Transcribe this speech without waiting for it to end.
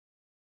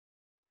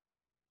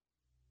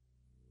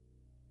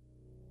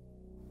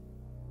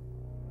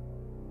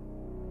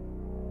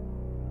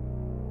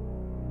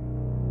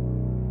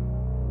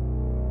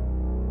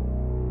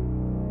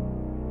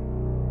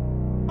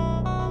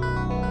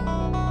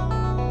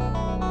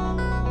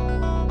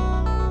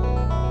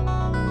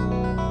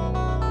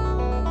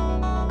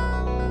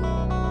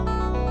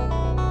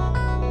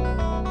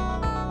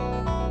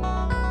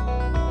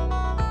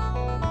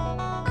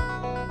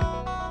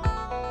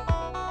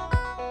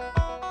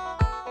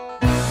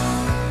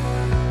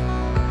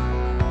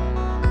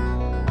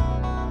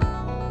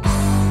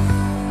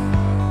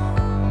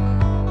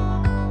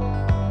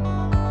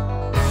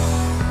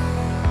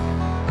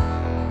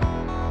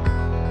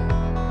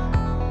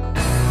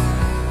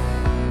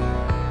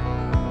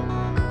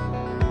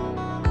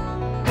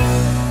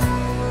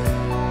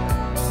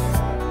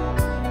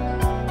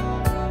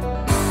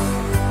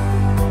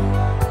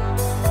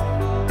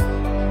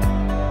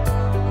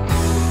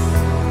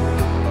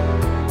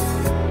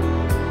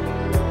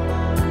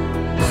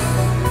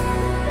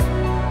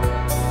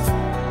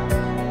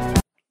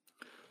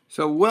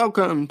So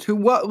welcome to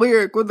What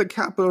Lyric with a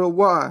capital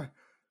Y.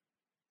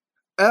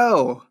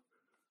 L.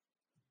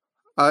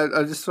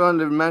 I just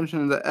wanted to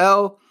mention the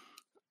L.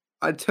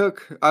 I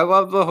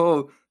love the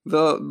whole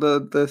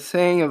the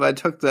saying of I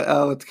took the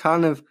L. It's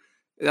kind of,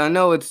 I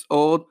know it's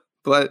old,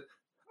 but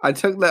I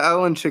took the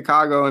L in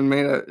Chicago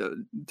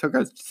and took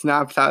a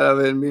snapshot of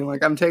it and being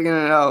like, I'm taking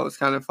an L. It's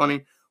kind of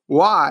funny.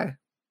 Why?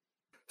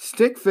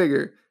 Stick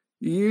figure.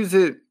 You use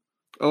it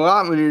a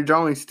lot when you're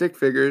drawing stick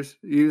figures.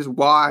 You use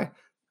Y,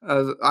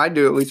 as I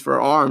do at least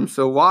for arms.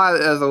 So Y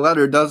as a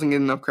letter doesn't get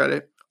enough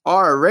credit.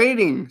 R,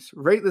 ratings.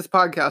 Rate this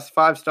podcast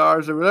 5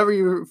 stars or whatever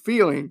you're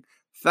feeling.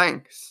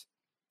 Thanks.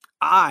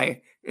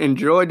 I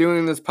enjoy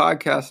doing this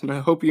podcast and I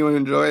hope you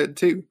enjoy it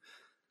too.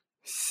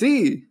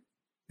 C,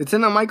 it's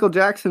in a Michael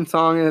Jackson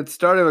song and it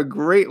started a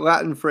great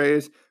Latin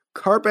phrase,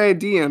 Carpe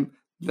Diem,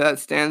 that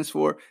stands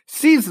for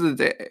seize the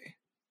day.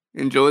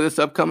 Enjoy this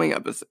upcoming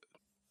episode.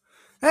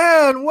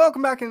 And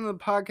welcome back into the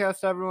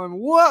podcast, everyone.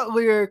 What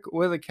Lyric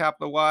with a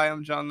capital Y.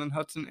 I'm Jonathan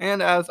Hudson,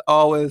 and as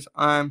always,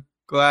 I'm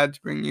glad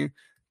to bring you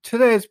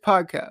today's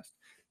podcast.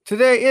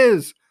 Today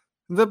is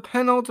the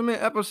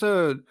penultimate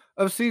episode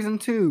of Season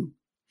 2.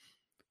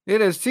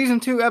 It is Season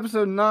 2,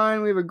 Episode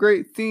 9. We have a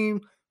great theme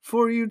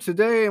for you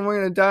today, and we're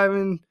going to dive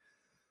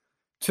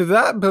into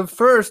that. But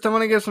first, I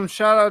want to give some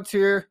shout-outs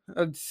here.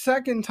 A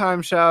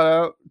second-time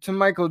shout-out to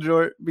Michael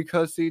Jort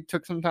because he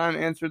took some time to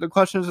answer the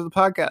questions of the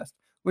podcast,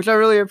 which I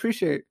really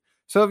appreciate.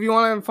 So if you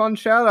want a fun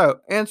shout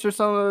out, answer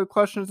some of the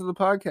questions of the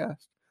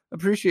podcast.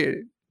 Appreciate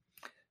it.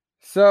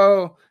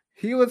 So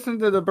he listened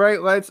to the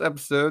Bright Lights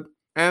episode,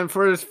 and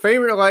for his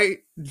favorite light,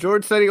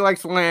 George said he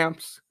likes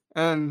lamps,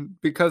 and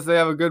because they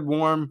have a good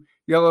warm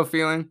yellow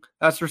feeling,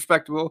 that's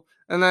respectable.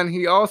 And then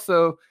he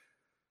also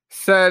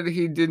said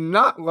he did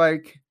not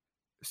like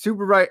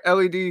super bright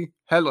LED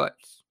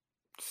headlights.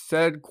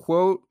 Said,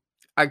 quote,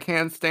 I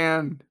can't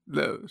stand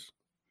those.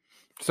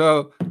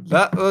 So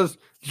that was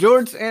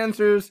George's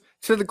answers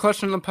to the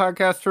question of the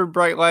podcast for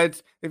Bright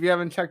Lights. If you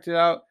haven't checked it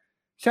out,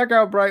 check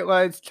out Bright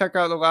Lights. Check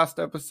out the last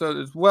episode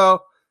as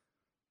well.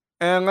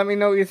 And let me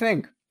know what you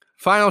think.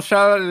 Final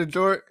shout out to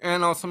George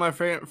and also my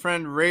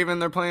friend Raven.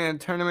 They're playing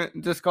a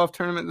disc golf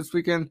tournament this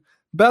weekend.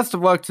 Best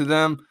of luck to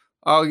them.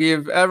 I'll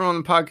give everyone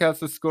on the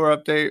podcast a score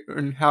update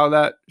and how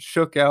that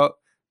shook out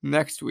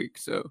next week.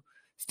 So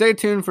stay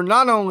tuned for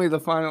not only the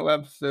final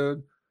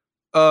episode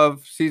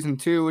of Season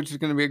 2, which is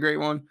going to be a great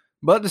one,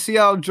 but to see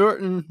how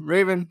Jordan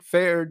Raven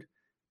fared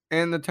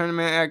in the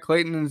tournament at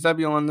Clayton and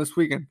Zebulon this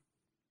weekend.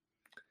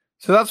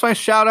 So that's my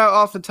shout out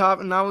off the top,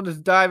 and now we'll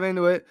just dive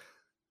into it.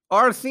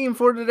 Our theme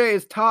for today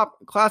is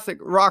top classic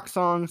rock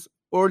songs,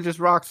 or just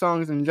rock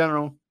songs in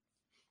general.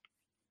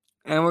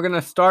 And we're going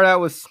to start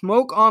out with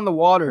Smoke on the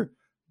Water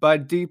by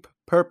Deep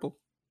Purple.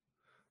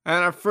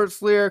 And our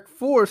first lyric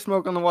for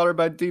Smoke on the Water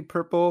by Deep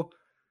Purple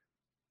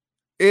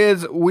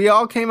is, we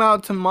all came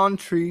out to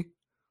Monterey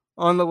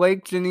on the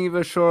Lake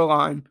Geneva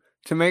shoreline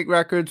to make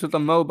records with a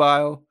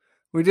mobile.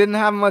 We didn't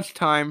have much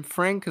time.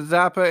 Frank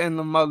Zappa and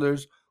the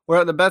Mothers were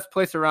at the best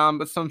place around,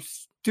 but some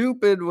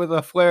stupid with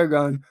a flare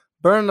gun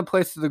burned the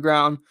place to the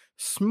ground.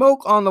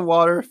 Smoke on the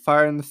water,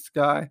 fire in the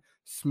sky,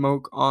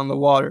 smoke on the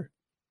water.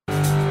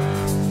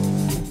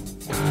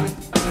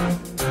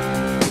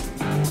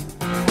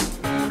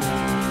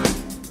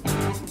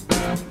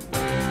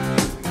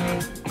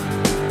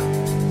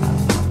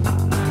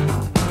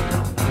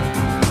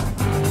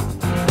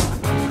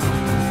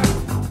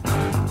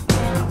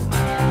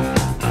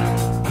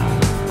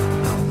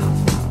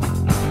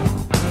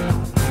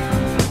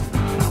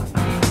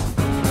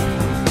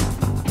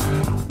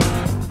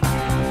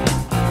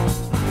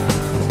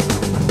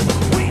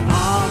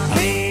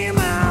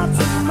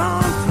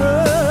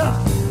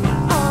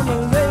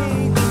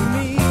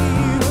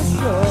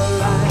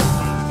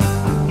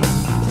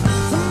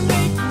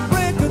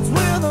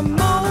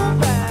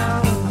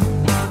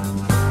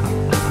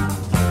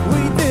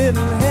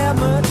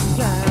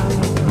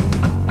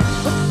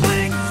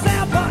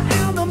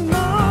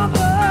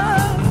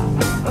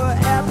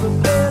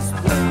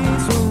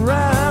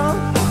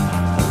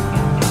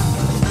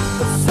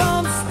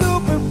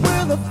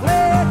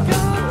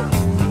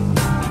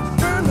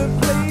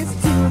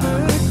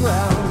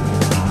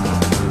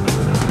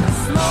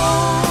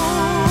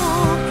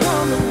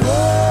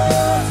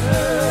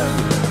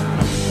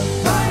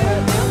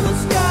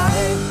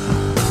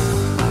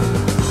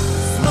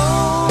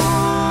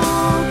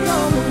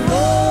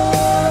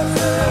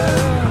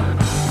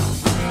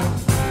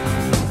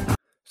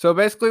 So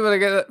basically what I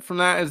get from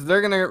that is they're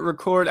going to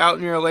record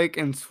out near a lake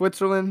in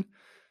Switzerland,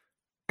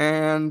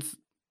 and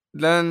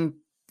then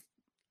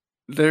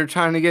they're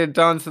trying to get it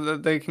done so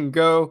that they can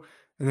go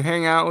and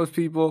hang out with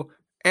people.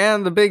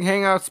 And the big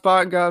hangout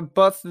spot got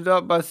busted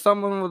up by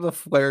someone with a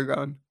flare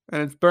gun,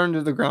 and it's burned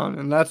to the ground.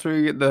 And that's where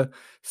you get the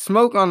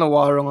smoke on the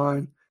water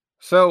line.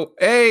 So,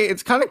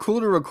 it's kind of cool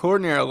to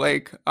record near a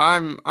lake.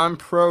 I'm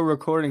pro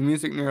recording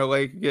music near a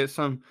lake. You get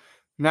some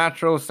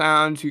natural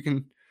sounds. You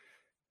can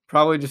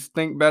probably just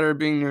think better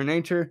being near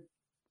nature.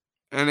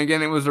 And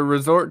again, it was a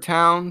resort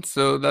town,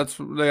 so that's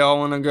where they all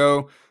want to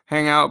go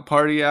hang out,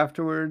 party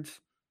afterwards.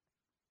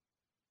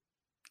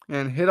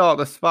 and hit all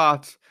the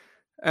spots.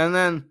 And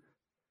then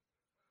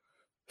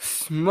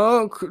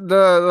Smoke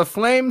the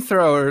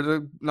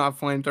flamethrower, not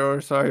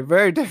flamethrower, sorry,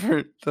 very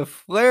different. The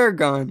flare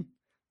gun.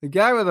 The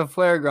guy with a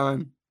flare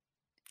gun.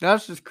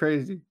 That's just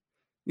crazy.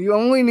 You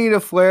only need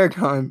a flare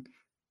gun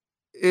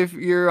if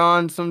you're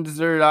on some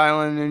deserted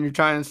island and you're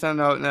trying to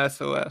send out an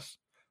SOS.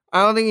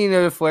 I don't think you need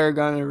a flare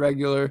gun in a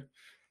regular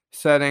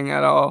setting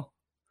at all.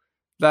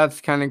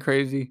 That's kind of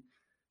crazy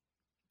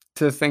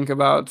to think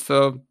about.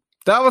 So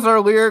that was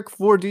our lyric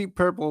for Deep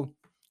Purple.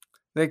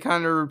 They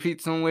kind of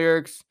repeat some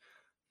lyrics,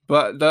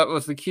 but that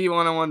was the key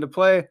one I wanted to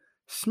play.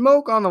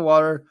 Smoke on the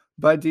Water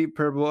by Deep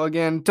Purple.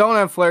 Again, don't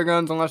have flare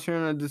guns unless you're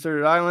in a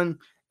deserted island.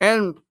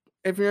 And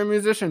if you're a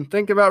musician,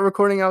 think about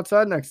recording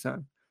outside next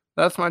time.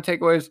 That's my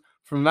takeaways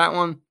from that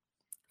one.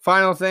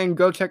 Final thing,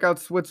 go check out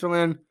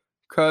Switzerland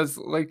because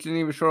Lake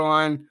Geneva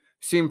shoreline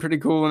seemed pretty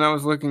cool when I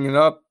was looking it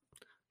up.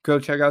 Go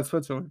check out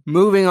Switzerland.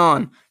 Moving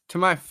on to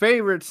my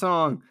favorite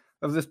song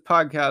of this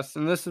podcast,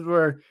 and this is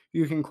where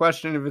you can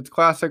question if it's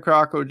classic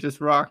rock or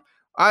just rock.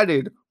 I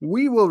did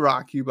We Will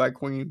Rock You by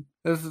Queen.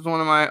 This is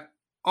one of my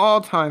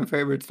all-time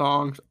favorite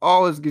songs.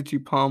 Always gets you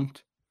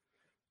pumped.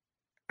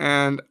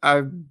 And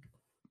I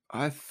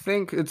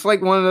think it's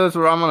like one of those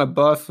where I'm on a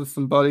bus with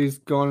some buddies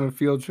going on a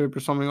field trip or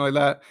something like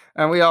that,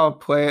 and we all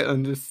play it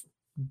and just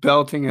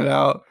belting it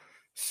out,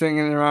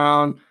 singing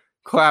around,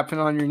 clapping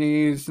on your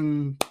knees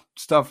and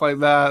stuff like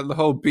that. The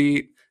whole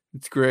beat,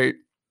 it's great.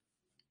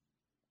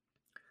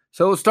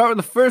 So we'll start with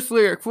the first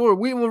lyric for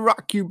We Will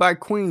Rock You by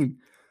Queen.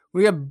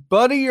 We have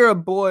Buddy, you're a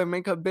boy,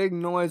 make a big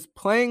noise,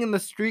 playing in the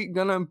street,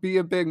 gonna be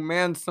a big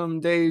man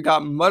someday. You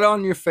got mud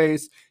on your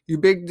face, you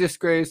big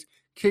disgrace,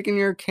 kicking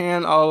your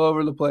can all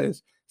over the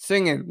place.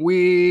 Singing,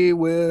 we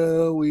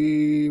will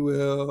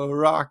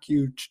rock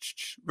you,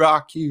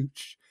 rock you.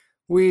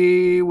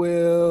 We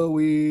will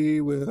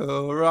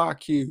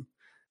rock you.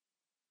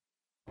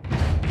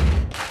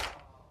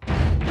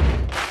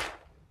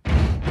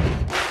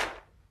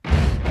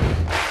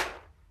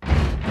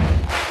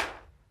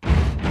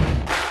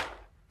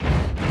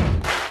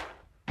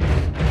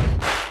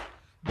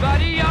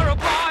 Buddy, you're a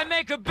boy,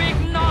 make a big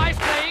noise,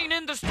 playing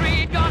in the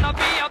street, gonna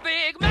be a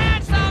big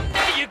man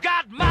someday. You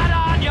got mud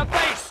on your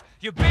face,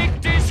 you big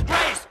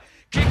disgrace,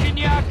 kicking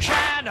your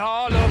can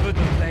all over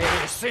the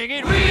place,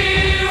 singing, we will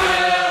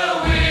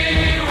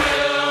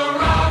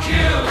rock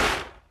you.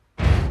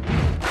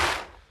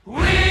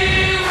 We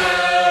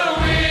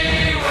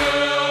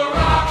will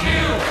rock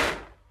you.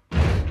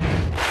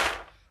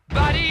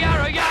 Buddy, you're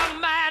a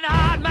young man,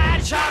 hard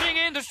man, shouting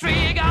in the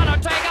street, gonna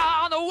take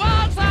on the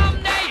world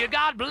someday. You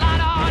got blood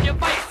on your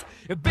face,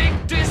 a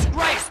big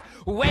disgrace,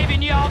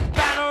 waving your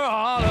banner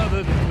all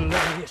over the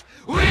place.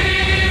 We will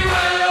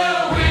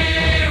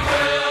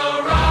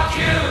rock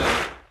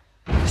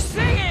you.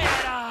 Sing it,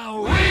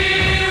 we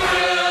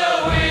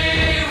will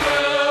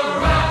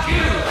rock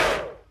you.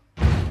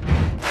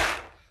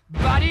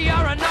 Buddy, you're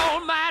an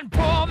old man,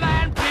 poor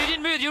man,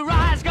 pleading with your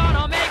eyes,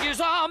 gonna make you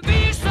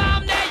zombie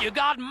someday. You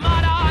got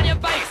mud on your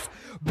face,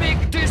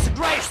 big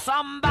disgrace,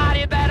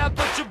 somebody better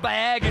put your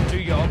bag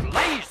into your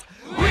place.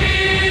 We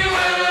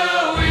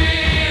will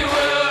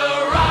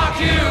rock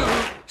you.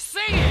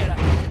 Sing it.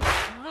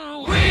 We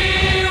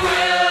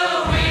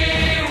will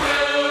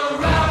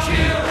rock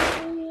you.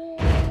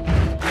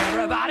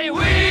 Everybody, we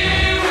will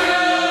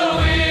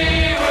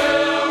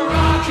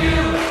rock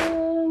you.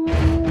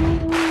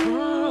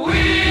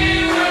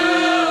 We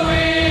will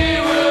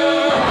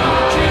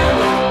rock you.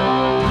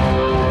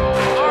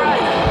 All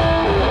right.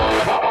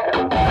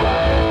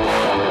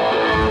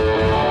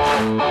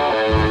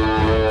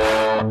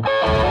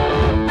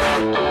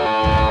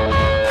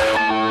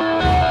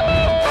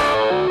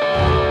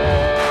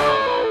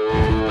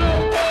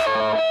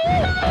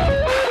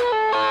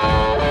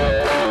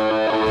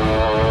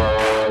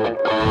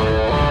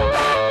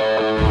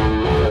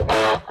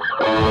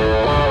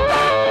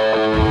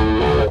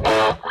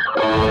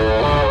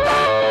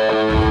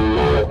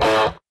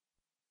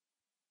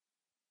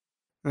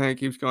 And it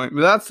keeps going.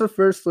 But that's the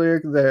first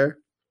lyric there.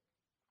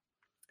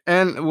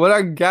 And what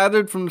I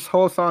gathered from this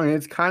whole song,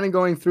 it's kind of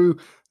going through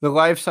the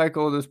life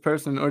cycle of this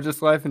person, or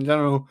just life in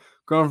general,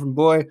 going from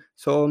boy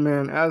to old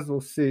man, as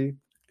we'll see.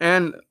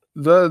 And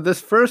this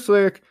first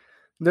lyric,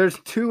 there's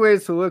two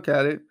ways to look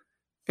at it,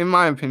 in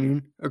my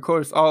opinion. Of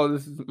course, all of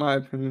this is my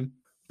opinion.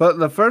 But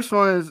the first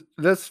one is,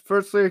 this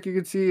first lyric, you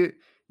can see it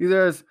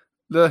either as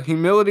the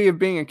humility of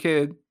being a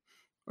kid,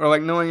 or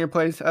like knowing your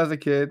place as a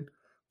kid,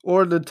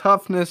 or the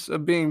toughness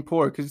of being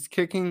poor, because it's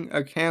kicking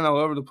a can all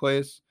over the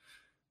place.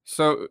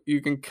 So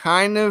you can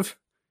kind of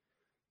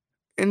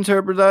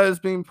interpret that as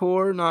being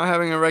poor, not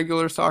having a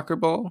regular soccer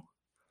ball.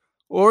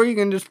 Or you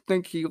can just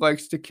think he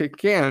likes to kick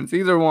cans.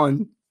 Either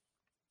one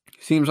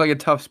seems like a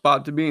tough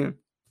spot to be in.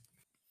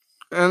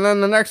 And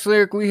then the next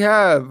lyric we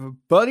have,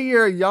 Buddy,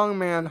 you're a young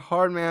man,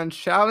 hard man,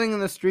 shouting in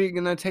the street,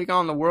 gonna take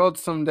on the world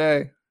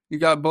someday. You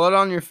got blood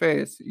on your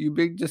face, you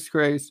big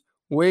disgrace,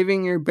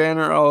 waving your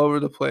banner all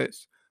over the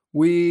place.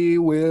 We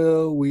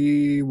will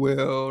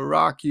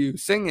rock you.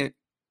 Sing it.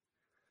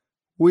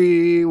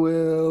 We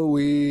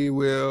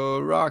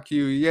will rock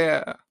you,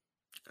 yeah.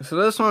 So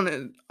this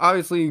one,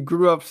 obviously,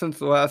 grew up since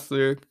the last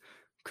lyric,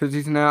 because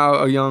he's now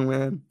a young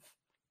man.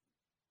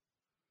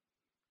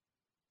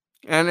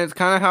 And it's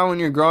kind of how when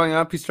you're growing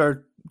up, you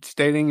start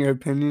stating your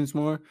opinions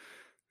more,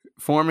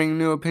 forming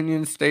new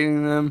opinions,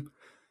 stating them,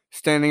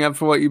 standing up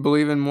for what you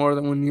believe in more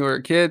than when you were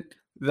a kid,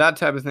 that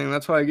type of thing.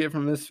 That's what I get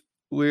from this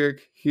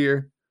lyric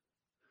here.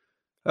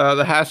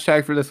 The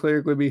hashtag for this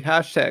lyric would be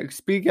hashtag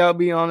speak out,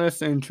 be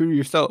honest, and true to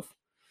yourself.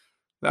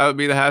 That would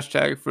be the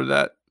hashtag for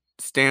that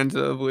stanza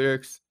of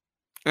lyrics.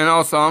 And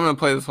also, I'm going to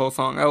play this whole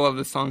song. I love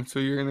this song, so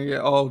you're going to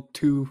get all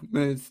 2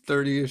 minutes,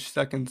 30-ish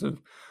seconds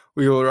of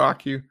We Will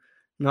Rock You,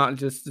 not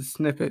just a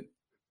snippet.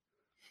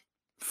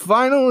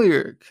 Final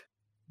lyric.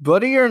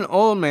 Buddy, you're an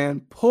old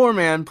man, poor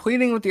man,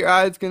 pleading with your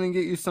eyes, gonna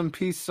get you some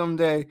peace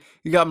someday.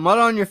 You got mud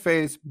on your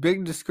face,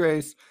 big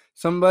disgrace.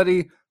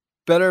 Somebody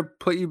better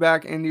put you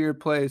back into your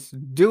place.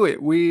 Do it.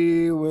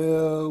 We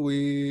will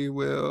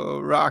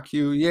rock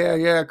you.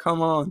 Yeah,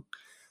 come on.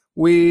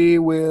 We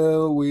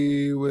will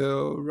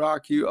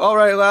rock you. All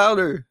right,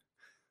 louder.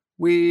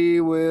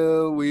 We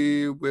will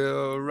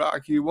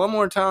rock you. One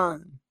more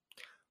time.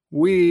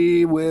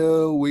 We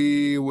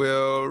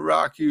will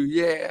rock you.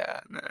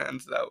 Yeah. And it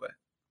ends that way.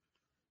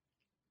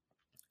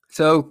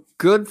 So,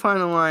 good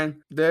final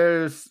line.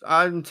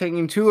 I'm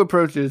taking 2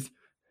 approaches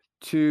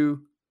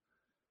to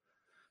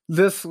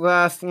this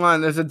last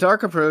line. There's a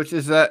dark approach,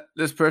 is that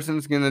this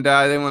person's going to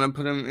die. They want to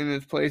put him in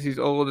his place. He's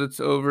old. It's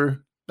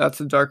over. That's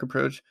the dark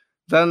approach.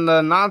 Then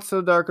the not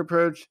so dark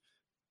approach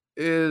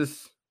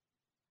is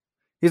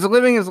he's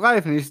living his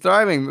life and he's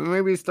thriving, but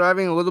maybe he's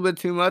thriving a little bit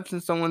too much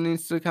and someone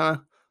needs to kind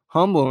of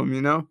humble him,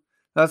 you know?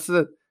 That's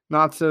the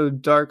not so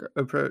dark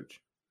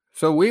approach.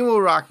 So We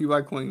Will Rock You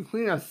by Queen.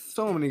 Queen has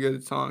so many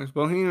good songs.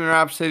 Bohemian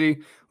Rhapsody,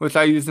 which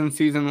I used in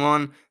season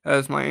 1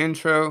 as my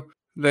intro.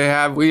 They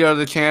have We Are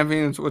the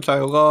Champions, which I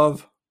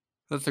love.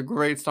 That's a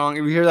great song.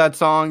 If you hear that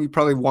song, you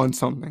probably won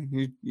something.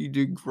 You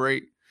do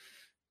great.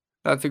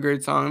 That's a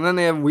great song. And then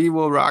they have We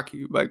Will Rock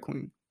You by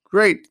Queen.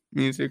 Great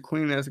music.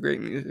 Queen has great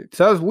music.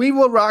 So that was We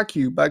Will Rock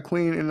You by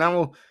Queen. And now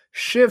we'll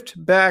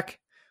shift back.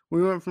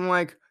 We went from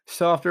like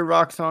softer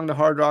rock song to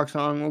hard rock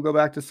song. We'll go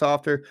back to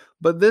softer.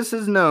 But this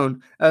is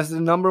known as the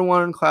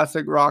 #1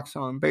 classic rock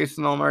song based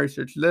on all my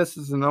research. This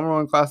is the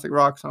 #1 classic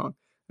rock song.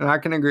 And I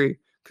can agree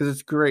because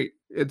it's great.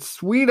 It's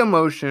Sweet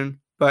Emotion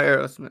by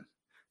Aerosmith.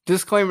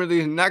 Disclaimer,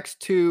 these next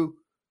 2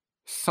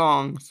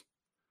 songs,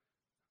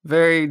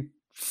 very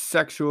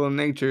sexual in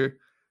nature.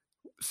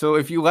 So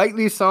if you like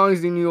these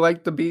songs and you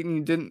like the beat and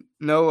you didn't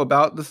know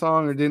about the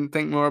song or didn't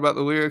think more about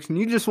the lyrics and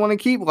you just want to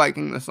keep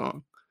liking the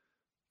song,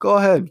 go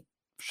ahead.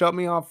 Shut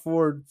me off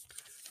forward.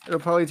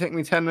 It'll probably take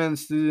me 10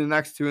 minutes to do the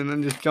next 2 and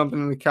then just jump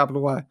into the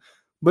capital Y.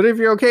 But if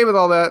you're okay with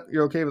all that,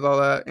 you're okay with all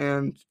that,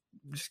 and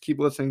just keep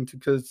listening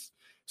because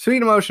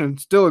Sweet Emotion,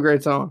 still a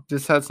great song.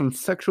 Just has some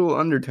sexual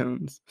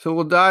undertones. So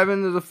we'll dive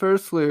into the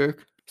first lyric.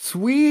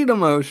 Sweet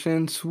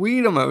emotion,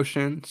 sweet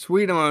emotion,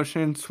 sweet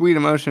emotion, sweet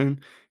emotion.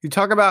 You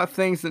talk about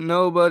things that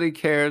nobody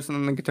cares, and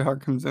then the guitar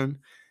comes in.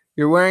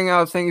 You're wearing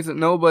out things that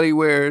nobody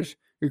wears.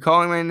 You're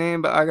calling my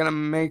name, but I gotta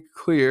make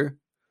clear.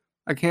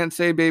 I can't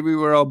say, baby,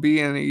 where I'll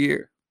be in a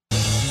year.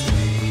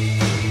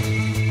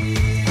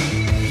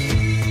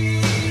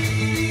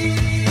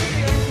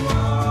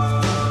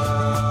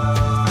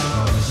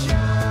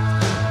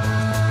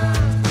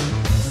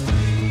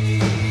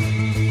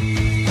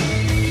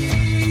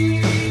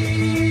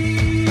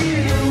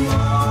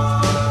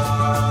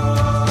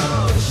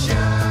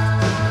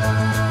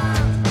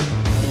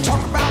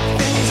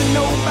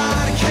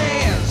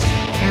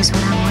 Here's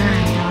what I'm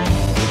wearing, Billy.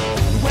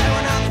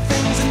 Wearing out the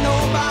things that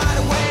nobody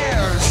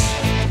wears.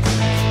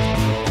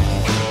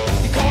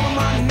 You calling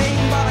my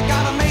name, but I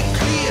gotta make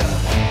clear.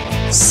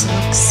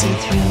 Silk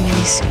see-through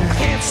miniskirt.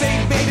 Can't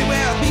say, baby,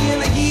 where I'll be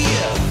in a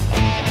year.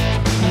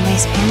 And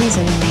lace panties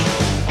underneath.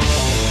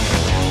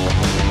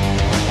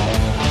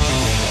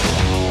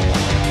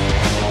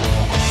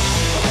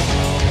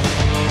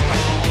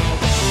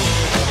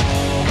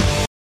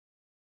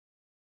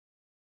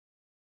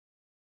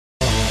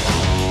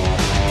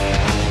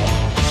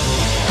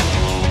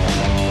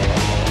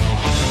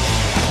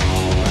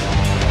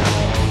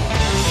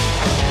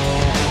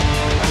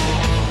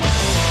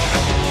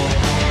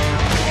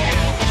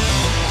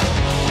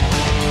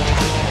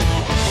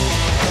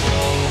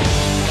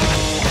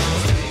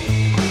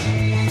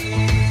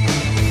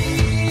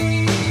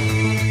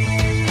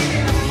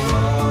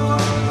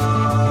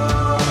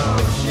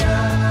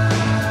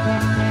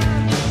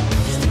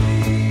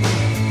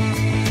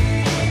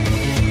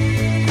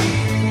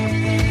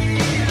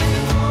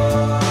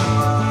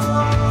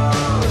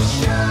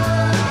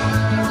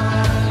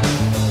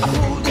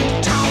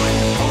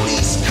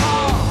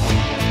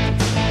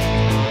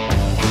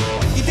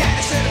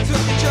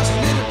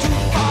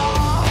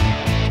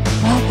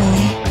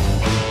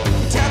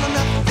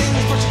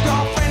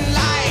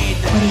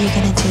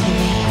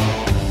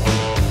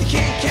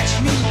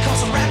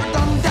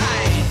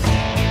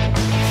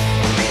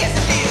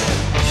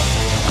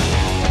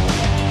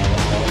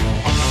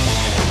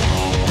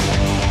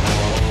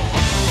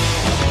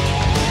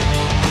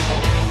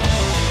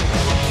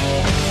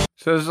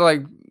 So it's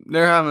like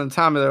they're having the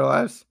time of their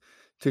lives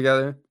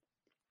together.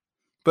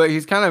 But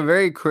he's kind of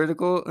very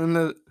critical in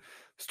the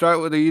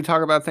start with you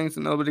talk about things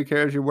that nobody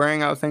cares. You're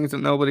wearing out things that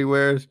nobody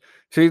wears.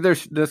 So either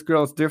this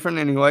girl's different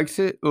and he likes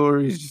it, or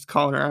he's just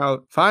calling her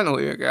out. Final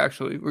lyric,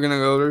 actually. We're going to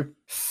go over.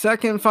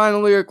 Second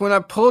final lyric. When I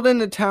pulled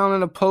into town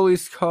in a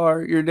police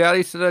car, your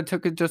daddy said I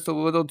took it just a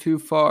little too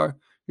far.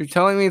 You're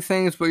telling me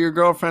things, but your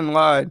girlfriend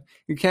lied.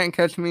 You can't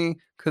catch me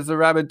because the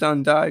rabbit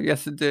done died.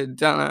 Yes, it did.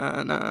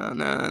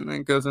 Da-na-na-na. And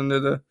it goes into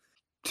the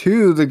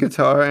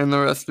guitar and the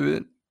rest of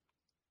it.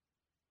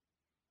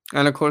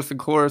 And of course, the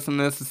chorus in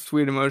this is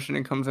Sweet Emotion.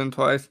 It comes in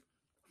twice.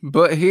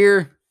 But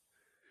here,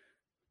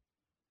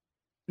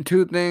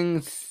 two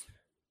things.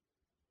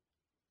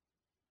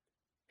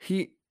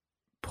 He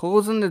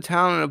pulls into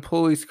town in a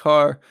police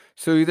car.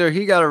 So either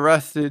he got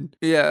arrested.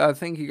 Yeah, I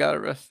think he got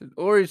arrested.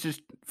 Or he's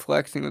just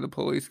flexing with a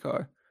police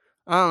car.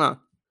 I don't know.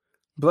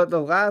 But the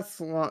last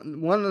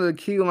one of the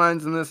key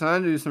lines in this, and I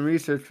had to do some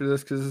research for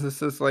this because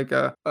this is like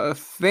a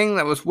thing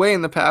that was way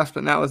in the past,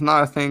 but now is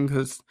not a thing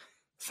because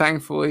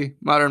thankfully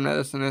modern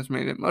medicine has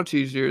made it much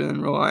easier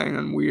than relying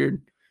on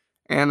weird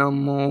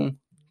animal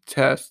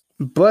tests.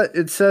 But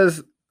it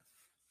says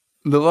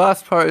the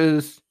last part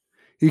is,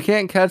 you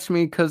can't catch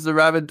me because the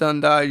rabbit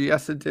done died.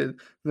 Yes, it did.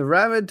 The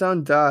rabbit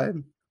done died.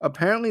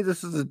 Apparently,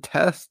 this is a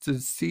test to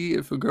see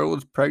if a girl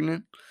was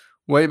pregnant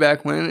way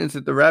back when. Is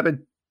it the rabbit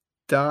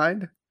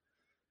died?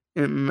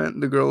 It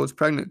meant the girl was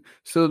pregnant.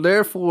 So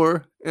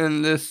therefore,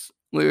 in this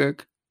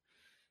lyric,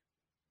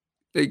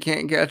 they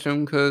can't catch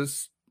him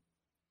because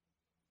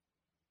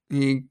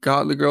he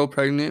got the girl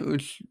pregnant,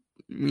 which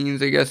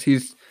means I guess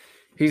he's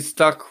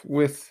stuck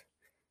with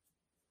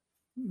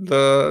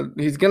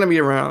he's gonna be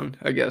around,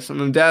 I guess. And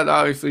the dad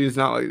obviously is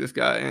not like this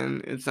guy,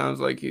 and it sounds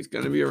like he's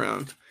gonna be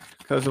around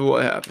because of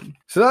what happened.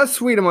 So that's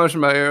Sweet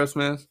Emotion by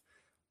Aerosmith.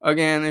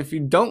 Again, if you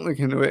don't look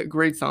into it,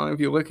 great song.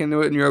 If you look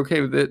into it and you're okay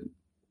with it,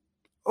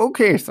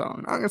 okay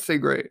song. I'm not gonna say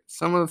great.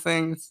 Some of the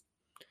things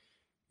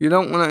you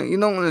don't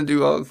wanna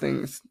do all the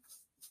things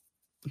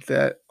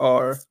that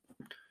are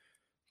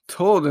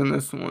told in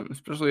this one,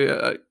 especially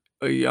at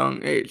a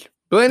young age.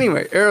 But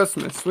anyway,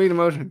 Aerosmith, Sweet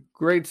Emotion,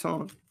 great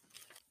song.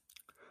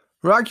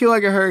 Rock You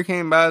Like a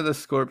Hurricane by the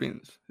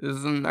Scorpions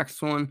is the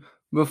next one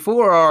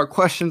before our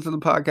questions of the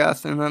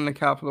podcast and then the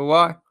capital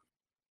Y.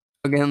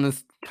 Again,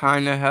 this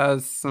kind of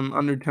has some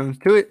undertones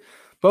to it,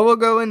 but we'll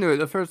go into it.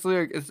 The first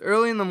lyric is,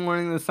 early in the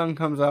morning, the sun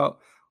comes out.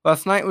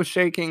 Last night was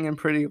shaking and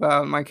pretty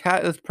loud. My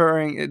cat is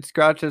purring, it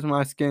scratches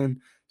my skin.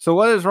 So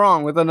what is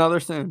wrong with another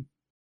sin?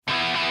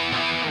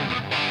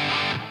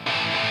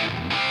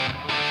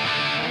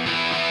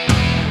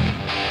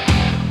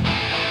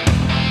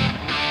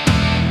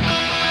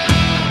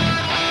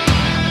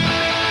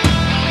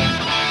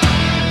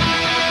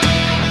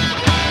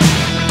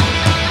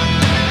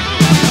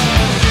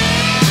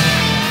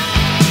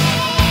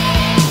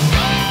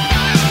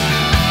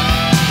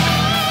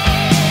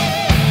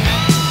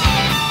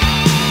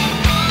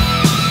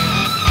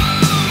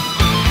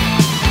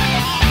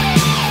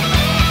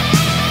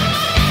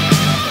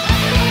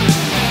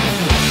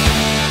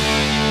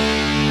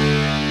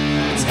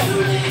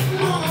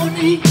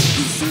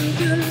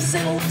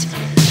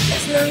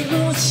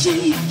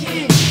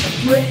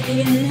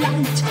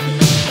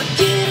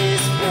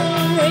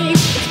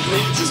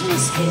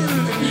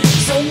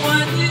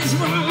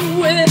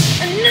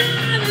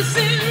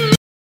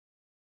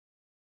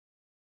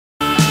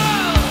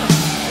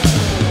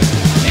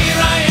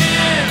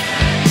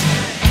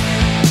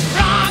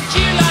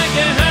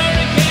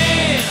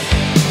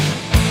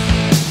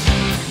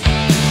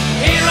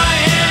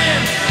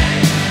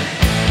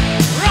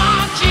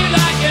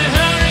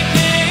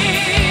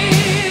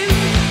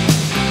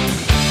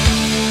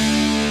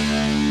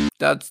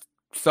 That's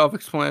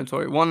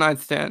self-explanatory. One night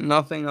stand,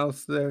 nothing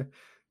else there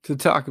to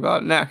talk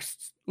about.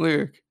 Next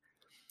lyric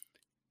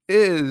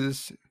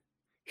is,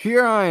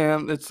 here I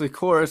am. It's the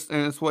chorus,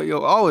 and it's what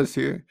you'll always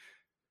hear.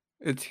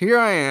 It's, here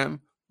I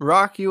am,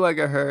 rock you like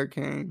a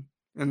hurricane.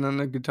 And then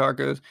the guitar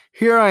goes,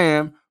 here I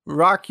am,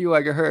 rock you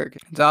like a hurricane.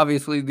 It's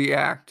obviously the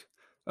act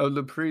of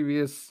the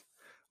previous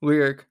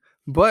lyric,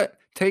 but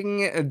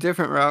taking it a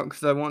different route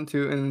because I want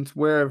to, and it's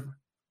where I've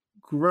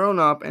grown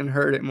up and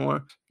heard it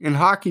more. In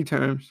hockey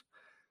terms,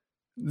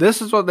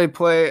 this is what they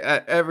play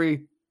at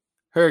every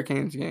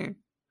Hurricanes game.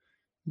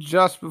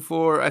 Just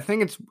before, I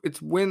think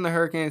it's when the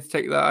Hurricanes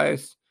take the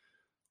ice,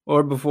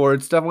 or before.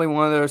 It's definitely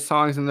one of their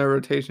songs in their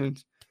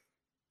rotations.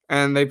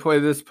 And they play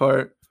this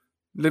part.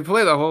 They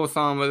play the whole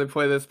song, but they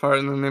play this part,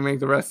 and then they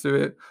make the rest of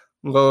it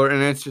lower.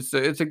 And it's just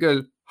it's a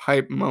good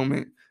hype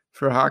moment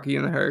for hockey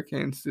and the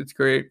Hurricanes. It's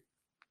great.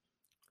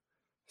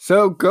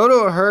 So go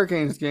to a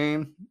Hurricanes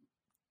game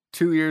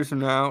 2 years from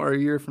now or a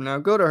year from now.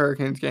 Go to a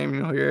Hurricanes game and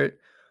you'll hear it.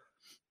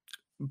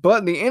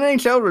 But the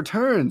NHL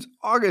returns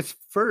August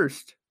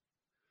 1st.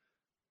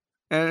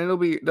 And it'll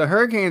be, the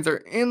Hurricanes are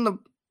in the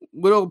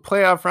little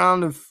playoff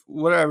round of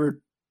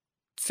whatever,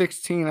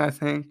 16, I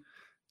think.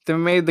 They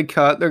made the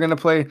cut. They're going to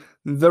play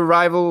the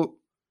rival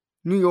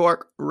New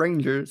York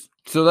Rangers.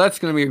 So that's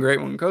going to be a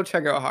great one. Go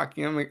check out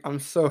hockey. I'm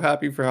so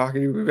happy for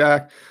hockey to be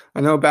back.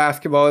 I know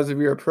basketball is, if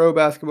you're a pro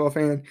basketball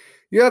fan.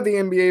 You have the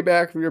NBA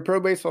back. If you're a pro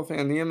baseball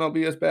fan, the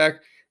MLB is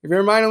back. If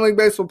you're a minor league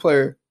baseball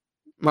player,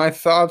 my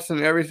thoughts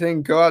and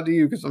everything go out to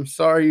you, because I'm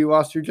sorry you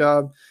lost your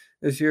job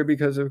this year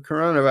because of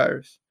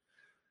coronavirus.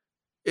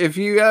 If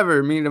you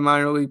ever meet a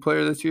minor league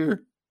player this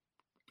year,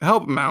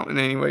 help them out in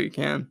any way you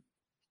can.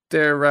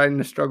 They're riding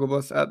the struggle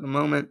bus at the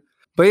moment.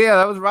 But yeah,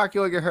 that was Rock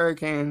You Like a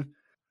Hurricane.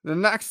 The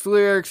next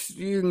lyrics,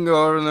 you can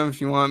go over them if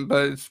you want,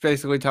 but it's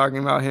basically talking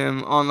about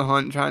him on the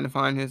hunt, trying to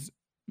find his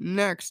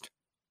next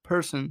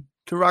person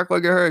to rock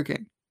like a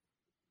hurricane.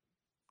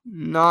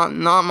 Not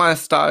my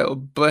style,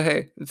 but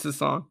hey, it's a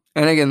song.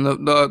 And again,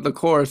 the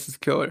chorus is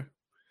killer.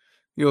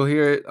 You'll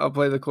hear it. I'll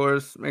play the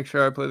chorus. Make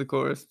sure I play the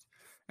chorus.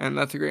 And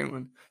that's a great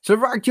one. So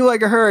Rock You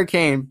Like a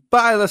Hurricane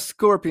by the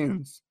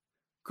Scorpions.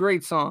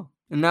 Great song.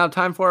 And now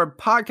time for our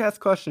podcast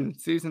question.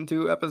 Season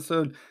 2,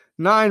 episode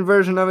 9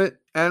 version of it.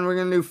 And we're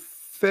going to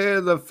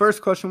do the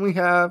first question we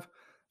have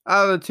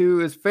out of the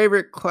 2 is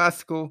favorite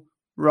classical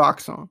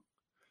rock song.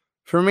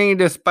 For me,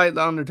 despite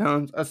the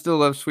undertones, I still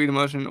love Sweet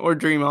Emotion or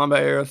Dream On by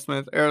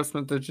Aerosmith.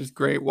 Aerosmith is just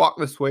great. Walk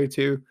This Way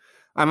too.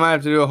 I might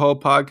have to do a whole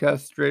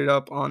podcast straight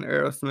up on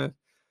Aerosmith,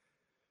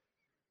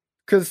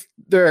 because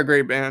they're a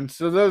great band.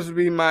 So those would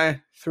be my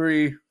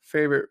 3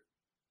 favorite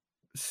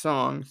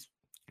songs.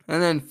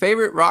 And then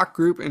favorite rock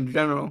group in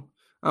general.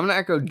 I'm going to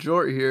echo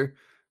Jort here.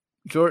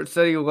 Jort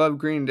said he loved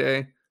Green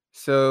Day.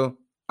 So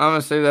I'm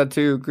going to say that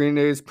too. Green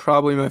Day is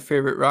probably my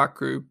favorite rock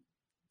group.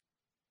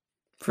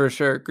 For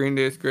sure. Green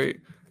Day is great.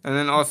 And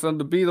then also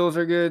the Beatles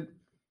are good.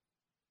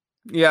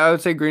 Yeah, I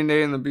would say Green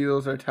Day and the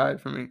Beatles are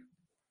tied for me.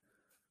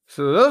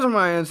 So those are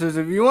my answers.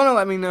 If you want to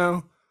let me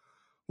know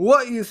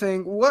what you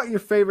think, what your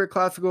favorite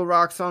classical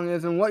rock song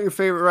is, and what your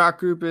favorite rock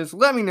group is,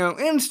 let me know.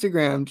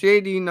 Instagram,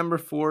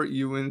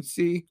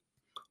 JD4UNC.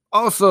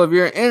 Also, if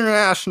you're an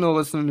international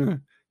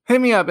listener,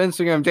 hit me up,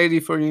 Instagram,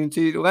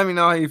 JD4UNC. Let me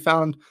know how you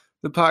found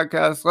the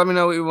podcast. Let me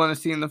know what you want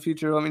to see in the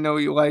future. Let me know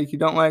what you like, you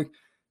don't like.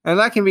 And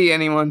that can be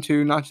anyone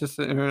too, not just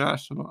the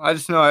international. I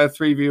just know I have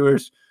 3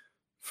 viewers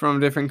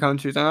from different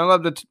countries, and I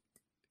love to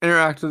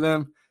interact with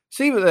them,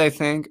 see what they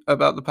think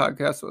about the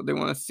podcast, what they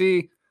want to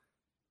see,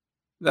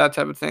 that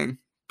type of thing.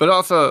 But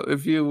also,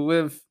 if you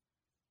live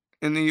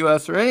in the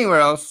U.S. or anywhere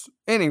else,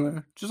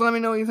 anywhere, just let me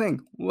know what you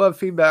think. Love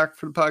feedback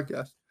for the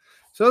podcast.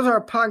 So those are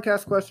our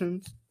podcast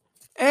questions.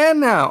 And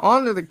now,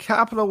 on to the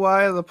capital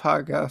Y of the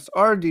podcast.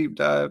 Our deep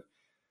dive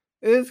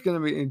is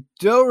going to be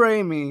Do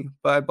Re Mi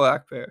by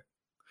blackbear.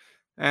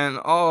 And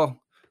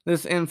all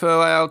this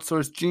info I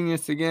outsourced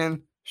Genius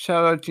again.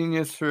 Shout out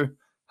Genius for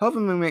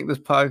helping me make this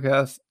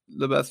podcast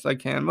the best I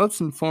can,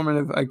 most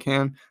informative I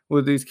can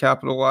with these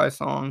capital Y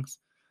songs.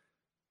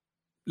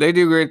 They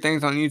do great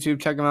things on YouTube.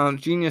 Check them out.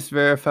 Genius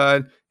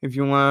Verified. If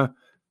you want to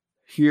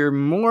hear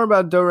more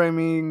about Do Re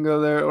Mi, you can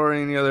go there, or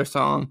any other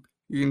song.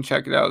 You can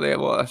check it out. They have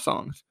a lot of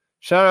songs.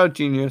 Shout out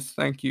Genius.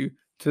 Thank you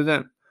to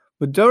them.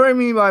 But Do Re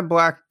Mi by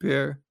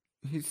blackbear,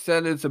 he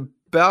said it's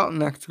about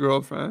an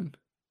ex-girlfriend.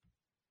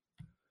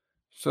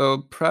 So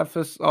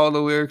preface all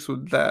the lyrics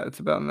with that. It's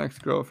about an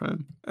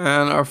ex-girlfriend.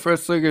 And our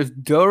first lyric is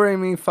Do Re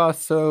Mi Fa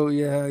So,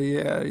 yeah,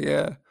 yeah,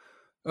 yeah.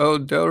 Oh,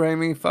 Do Re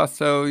Mi Fa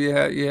So,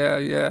 yeah, yeah,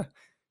 yeah.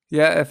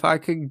 Yeah, if I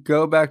could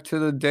go back to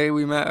the day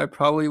we met, I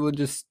probably would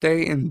just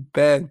stay in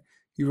bed.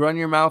 You run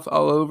your mouth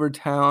all over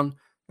town,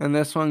 and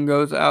this one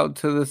goes out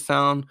to the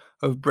sound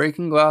of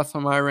breaking glass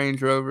on my Range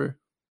Rover.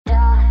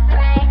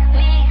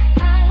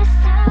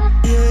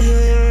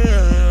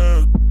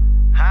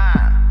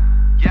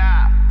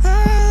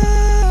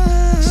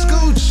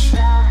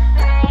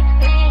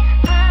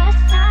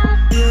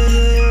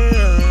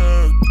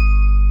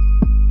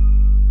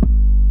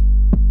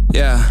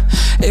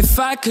 If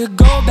I could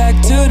go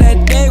back to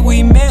that day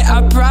we met,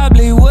 I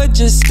probably would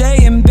just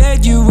stay in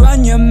bed. You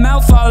run your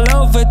mouth all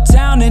over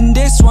town, and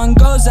this one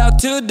goes out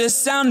to the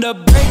sound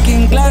of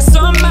breaking glass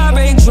on my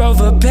Range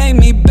Rover. Pay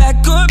me back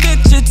or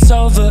bitch, it's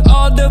over.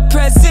 All the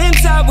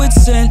presents I would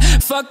send,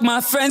 fuck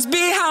my friends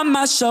behind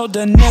my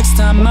shoulder. Next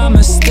time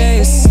I'ma stay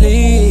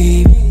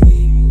asleep.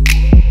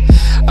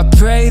 I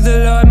pray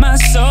the Lord my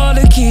soul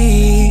to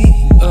keep.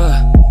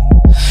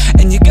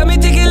 And you got me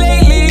thinking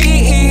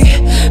lately,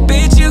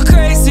 bitch, you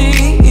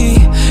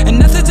crazy, and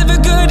nothing's ever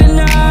good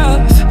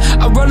enough.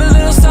 I wrote a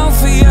little song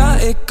for you,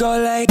 it go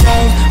like Do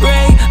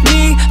Re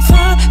Mi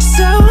Fa.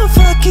 So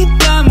fucking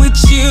done with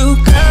you,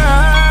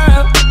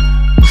 girl.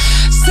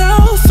 So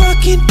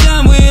fucking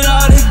done with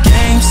all the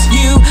games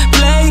you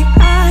play.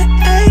 I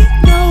ain't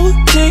no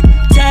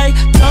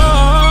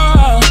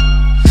tic-tac-toe.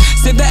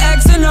 Save the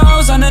X and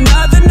O's on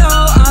another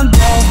note. I'm Do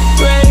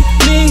Re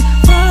Mi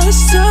Fa.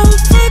 So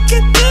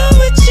fucking done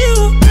with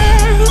you,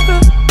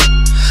 girl.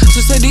 So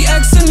say the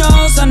X and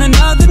O's on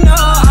another note.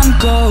 I'm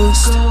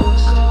Ghost.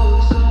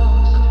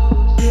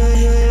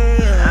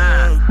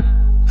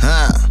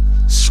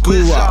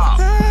 Screw up.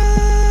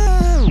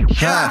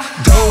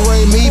 Don't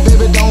rate me,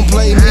 baby, don't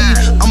play me.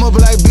 I'm a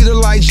black beater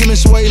like Jimmy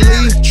Sway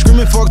Lee.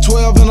 Screaming fuck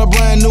 12 in a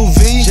brand new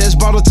V. Just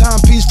bought a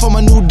timepiece for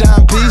my new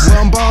dime piece. Well,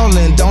 I'm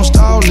ballin', don't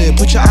stall it.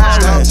 Put your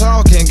all in.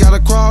 Stop talking, gotta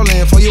crawl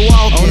in for you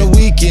walking. On the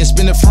weekend,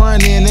 spin the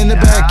front end and the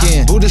back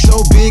end. Booty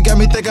so big, got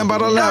me thinking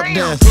about a lap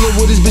dance. Pull up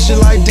with this bitch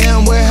like,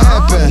 damn, what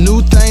happened?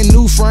 New thing,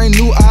 new frame,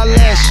 new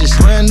eyelashes.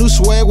 Brand new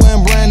swag,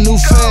 wearing brand new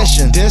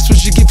fashion. That's what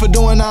you get for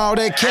doing all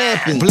that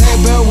capping. Black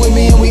belt with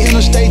me and we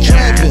interstate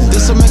trapping.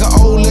 This'll make an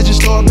old legend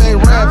start back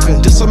rapping.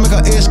 This'll make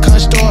an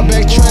ex-cunt start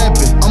back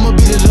trapping. I'ma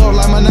beat it up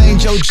like my name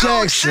Joe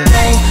Jackson.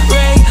 They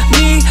rate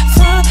me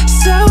for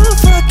so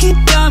fucking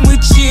done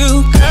with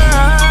you,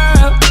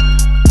 girl.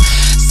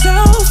 So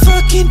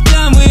fucking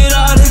done with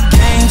all the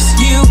games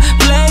you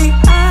play.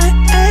 I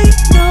ain't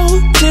no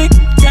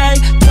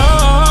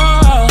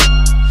tic-tac-toe.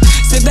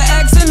 Save the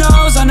X and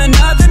O's on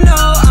another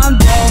note. I'm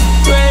don't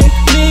rate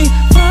me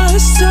for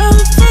so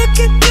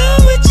fucking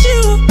done with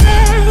you,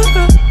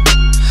 girl.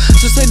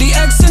 So say the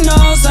X and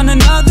O's on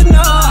another note.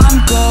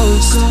 I'm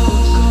ghost.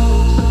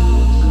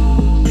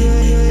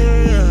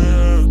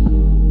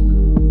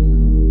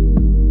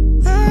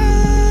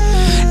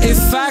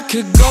 If I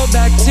could go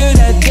back to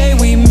that day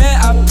we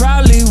met, I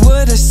probably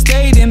would've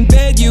stayed in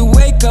bed. You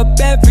wake up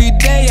every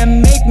day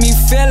and make me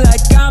feel like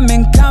I'm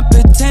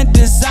incompetent.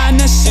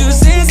 Designer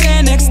shoes,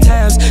 Xanax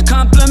tabs,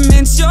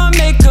 compliments your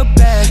makeup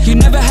bag. You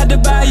never had to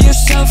buy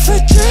yourself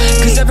a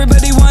drink, cause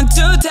everybody want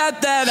to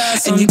tap that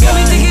ass. And you got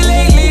me thinking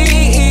lately,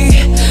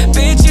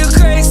 bitch, you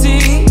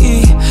crazy,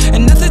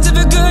 and nothing's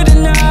ever good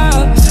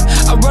enough.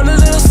 I wrote a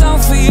little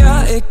song for you,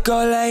 it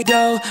go like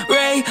do,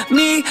 re,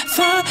 mi,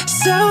 fa.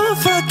 So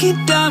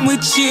fucking done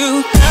with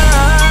you,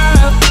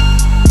 girl.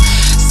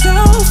 So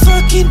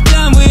fucking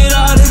done with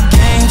all the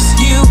games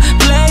you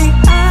play.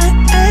 I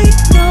ain't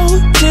no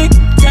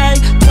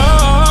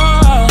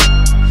tic-tac-toe.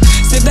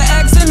 Save the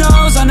X and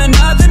O's on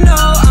another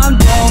note. I'm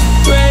don't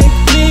break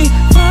me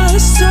for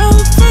so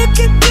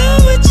fucking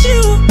done with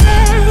you,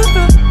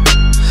 girl.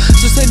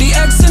 So say the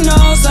X and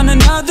O's on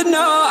another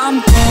note.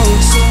 I'm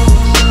close.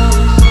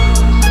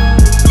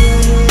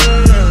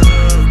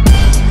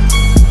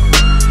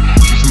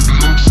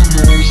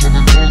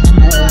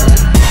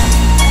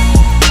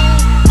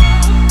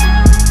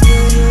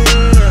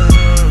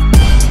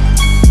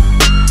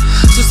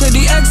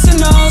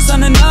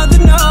 On another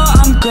note,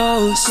 I'm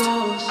ghost.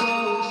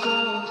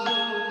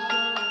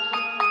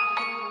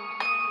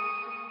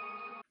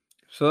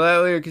 So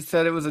that lyric, he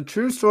said it was a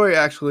true story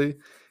actually.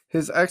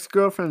 His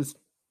ex-girlfriend's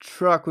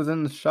truck was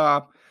in the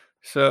shop,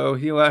 so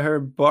he let her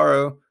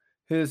borrow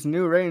his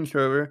new Range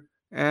Rover,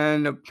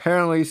 and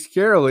apparently,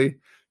 scarily,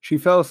 she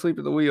fell asleep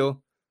at the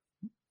wheel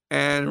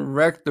and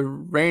wrecked the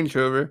Range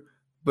Rover,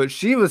 but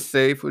she was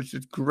safe, which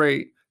is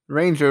great.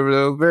 Range Rover,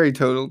 though, very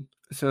totaled,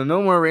 so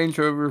no more Range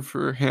Rover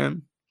for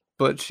him.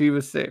 But she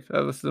was safe.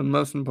 That was the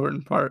most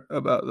important part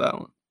about that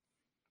one.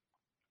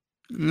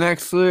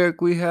 Next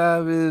lyric we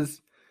have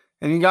is,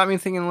 and you got me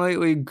thinking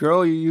lately,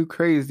 girl, you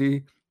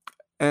crazy,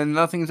 and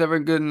nothing's ever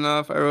good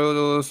enough. I wrote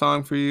a little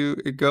song for you.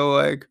 It go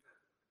like,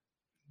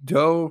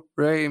 do,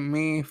 re,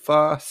 mi,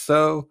 fa,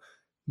 so,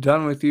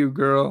 done with you,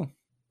 girl.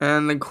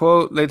 And the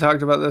quote, they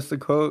talked about this, the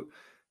quote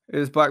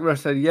is Blackbear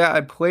said, yeah,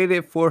 I played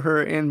it for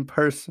her in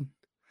person.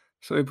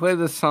 So he played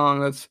this song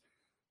that's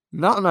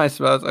not nice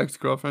about his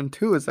ex-girlfriend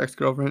to his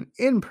ex-girlfriend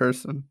in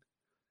person,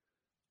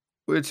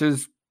 which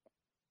is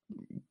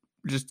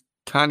just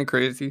kind of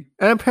crazy.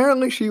 And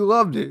apparently she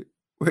loved it,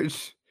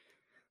 which,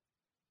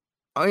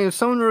 I mean, if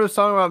someone wrote a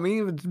song about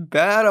me, if it's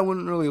bad, I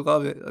wouldn't really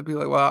love it. I'd be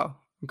like, wow,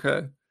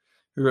 okay,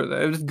 you wrote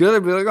that. If it's good,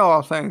 I'd be like,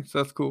 oh, thanks,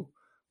 that's cool.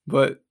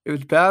 But if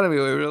it's bad, I'd be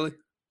like, really?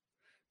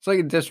 It's like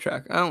a diss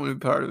track. I don't want to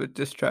be part of a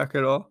diss track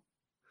at all.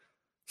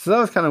 So that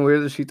was kind of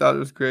weird that she thought it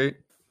was great.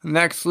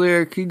 Next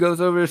lyric, he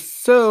goes over,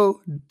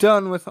 so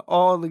done with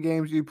all the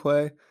games you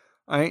play.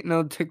 I ain't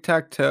no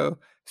tic-tac-toe.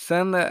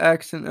 Send the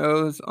X and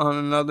O's on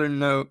another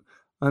note.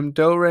 I'm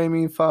do, re,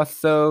 mi, fa,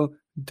 so,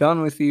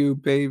 done with you,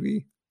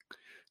 baby.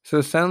 So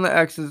send the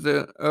X's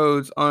and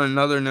O's on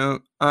another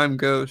note. I'm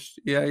ghost.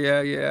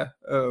 Yeah.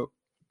 Oh.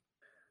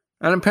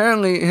 And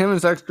apparently, him and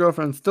his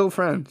ex-girlfriend still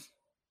friends.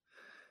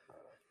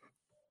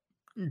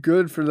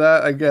 Good for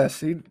that, I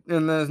guess. And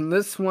then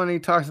this one, he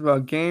talks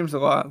about games a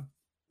lot.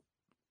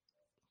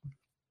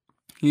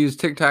 He used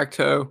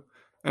tic-tac-toe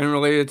and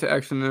related to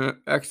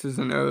X's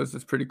and O's.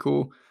 It's pretty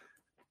cool.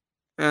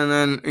 And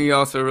then he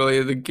also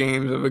related the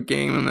games of a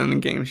game and then the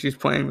game she's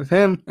playing with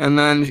him. And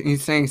then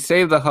he's saying,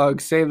 save the hug,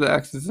 save the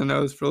X's and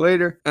O's for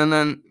later. And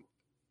then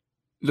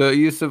the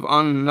use of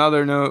on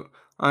another note,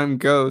 I'm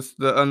ghost.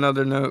 The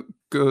another note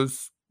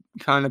goes,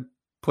 kind of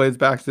plays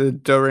back to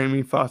do, re,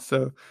 mi, fa,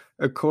 so,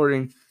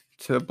 according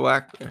to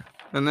Blackbear.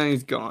 And then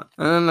he's gone.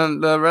 And then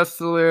the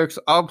rest of the lyrics,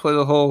 I'll play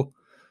the whole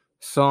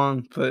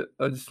song, but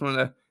I just want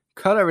to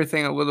cut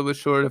everything a little bit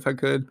short if I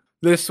could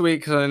this week,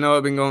 because I know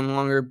I've been going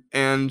longer,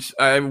 and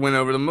I went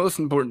over the most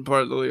important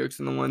part of the lyrics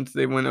and the ones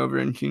they went over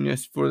in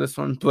Genius for this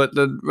one, but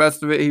the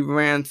rest of it, he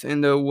rants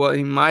into what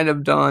he might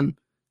have done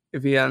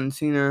if he hadn't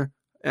seen her,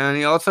 and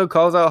he also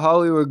calls out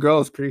Hollywood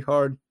girls pretty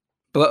hard.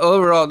 But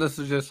overall, this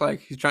is just like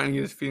he's trying to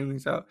get his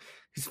feelings out.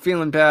 He's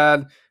feeling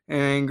bad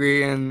and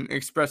angry and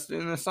expressed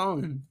it in a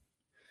song.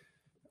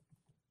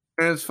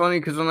 And it's funny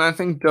because when I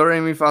think Do Re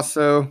Mi Fa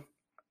So,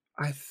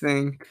 I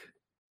think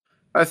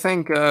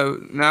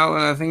now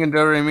when I think of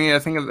Do Re Mi, I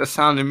think of The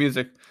Sound of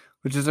Music,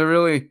 which is a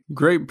really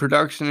great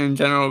production in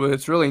general, but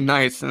it's really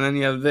nice. And then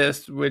you have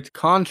this, which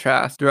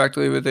contrasts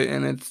directly with it,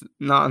 and it's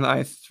not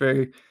nice. It's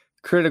very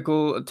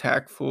critical,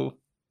 attackful,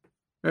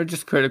 or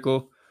just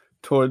critical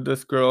toward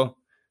this girl.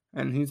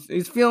 And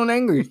he's feeling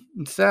angry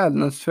and sad,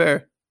 and that's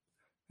fair.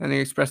 And he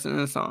expressed it in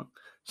a song.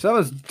 So that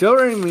was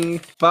Do Re Mi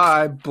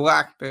by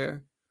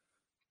blackbear.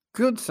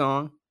 Good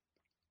song.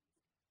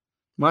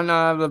 Might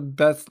not have the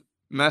best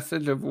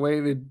message of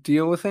way to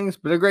deal with things,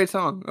 but a great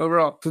song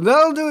overall. So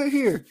that'll do it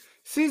here.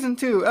 Season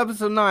 2,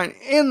 episode 9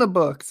 in the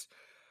books.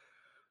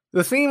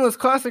 The theme was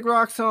classic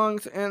rock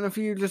songs and a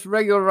few just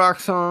regular rock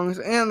songs,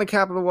 and the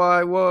capital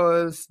Y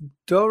was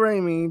Do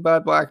Re Mi by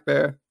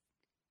blackbear.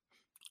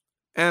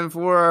 And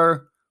for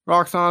our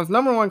rock songs,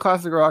 number 1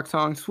 classic rock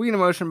song, Sweet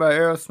Emotion by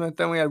Aerosmith.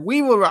 Then we had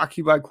We Will Rock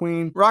You by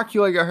Queen, Rock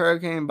You Like a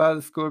Hurricane by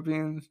the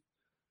Scorpions,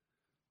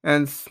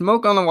 and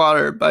Smoke on the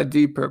Water by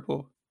Deep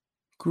Purple.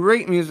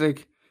 Great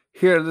music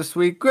here this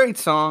week, great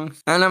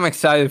songs, and I'm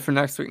excited for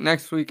next week.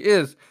 Next week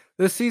is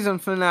the season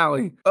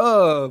finale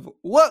of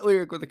What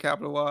Lyric with a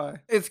capital Y.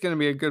 It's going to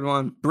be a good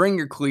one. Bring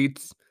your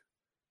cleats.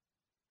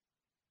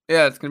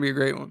 Yeah, it's going to be a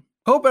great one.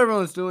 Hope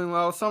everyone's doing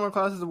well. Summer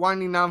classes are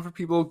winding down for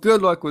people.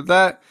 Good luck with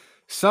that.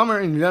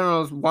 Summer in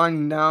general is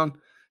winding down.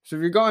 So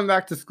if you're going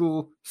back to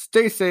school,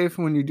 stay safe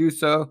when you do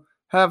so.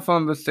 Have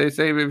fun, but stay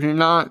safe. If you're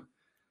not,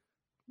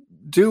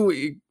 do what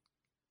you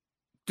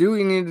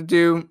need to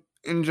do.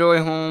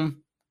 Enjoy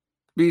home.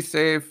 Be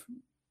safe.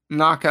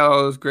 Knock out all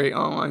those great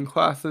online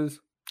classes.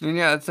 And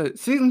yeah, that's it.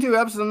 Season 2,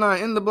 episode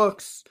 9 in the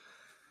books.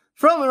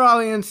 From the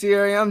Raleigh, NC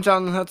area, I'm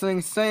Jonathan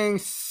Hudson saying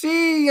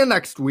see you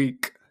next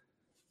week.